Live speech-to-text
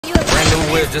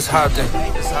whip, just hopped in.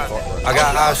 I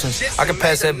got options, I can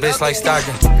pass that bitch like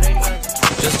Stockton.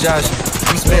 Just joshing,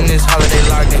 I'm spending this holiday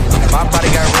locked in. My body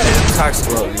got rid of them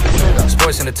toxins.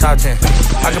 Sports in the top 10.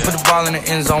 I can put the ball in the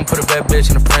end zone, put a bad bitch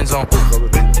in the friend zone.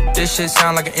 This shit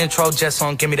sound like an intro jet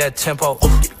song, give me that tempo.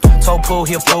 Told Pooh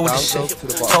he a fool with this shit.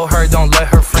 Told her don't let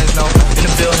her friends know. In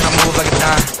the building I move like a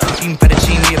dime. Eating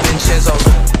fettuccine at Vincenzo's.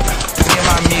 Me and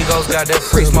my amigos got that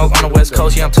free smoke on the west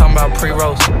coast. Yeah, I'm talking about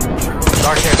pre-rolls.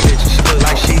 Dark hair bitch, she look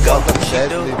like she go.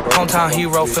 Hometown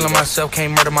hero, feeling myself,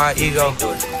 can't murder my ego.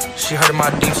 She heard of my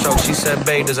deep stroke, she said,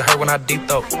 babe, does it hurt when I deep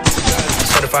throat?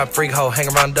 Certified freak hoe, hang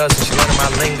around dust and she learning my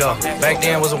lingo. Back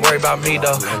then, wasn't worried about me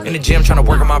though. In the gym, trying to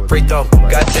work on my free throw.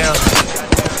 Goddamn,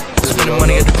 spending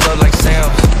money at the club like Sam.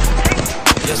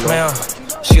 Yes, ma'am.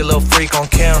 She a little freak on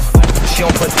cam. She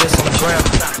don't put this on the ground.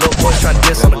 Little boy try to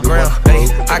diss on the ground. Hey,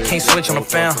 I can't switch on the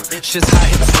fan. Shit's hot,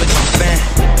 hit the switch on the fan.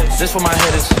 This where my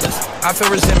head is. I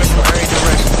feel resentment from every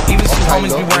direction. Even some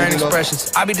homies be wearing expressions.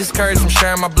 I be discouraged from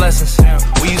sharing my blessings.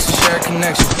 We used to share a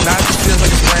connection. Now it just feels like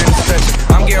it's wearing inspection.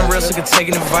 I'm getting real sick of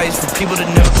taking advice from people that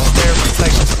never can stare at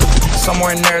reflections.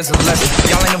 Somewhere in there is a lesson.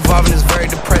 Y'all ain't involved and it's very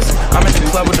depressing. I'm in the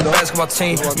club with the basketball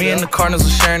team. Me and the Cardinals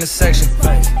are sharing a section.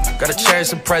 Gotta cherish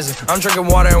the present. I'm drinking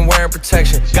water and wearing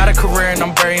protection. Got a career and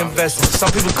I'm very invested. Some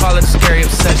people call it a scary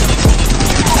obsession.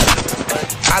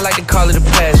 I like to call it a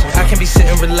passion. I can be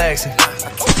sitting relaxing.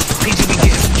 PG be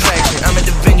getting some traction. I'm at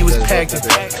the venue, it's packed in.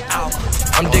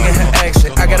 I'm digging her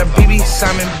accent. I got a BB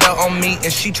Simon belt on me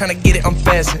and she tryna get it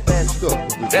unfastened.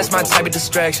 That's my type of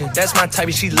distraction. That's my type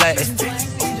of she Latin.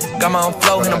 Got my own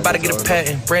flow and I'm about to get a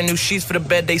patent. Brand new sheets for the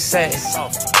bed they satin.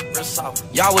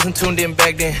 Y'all wasn't tuned in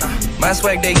back then. My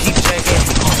swag they keep checking.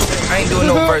 I ain't doing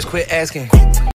no verse, quit asking.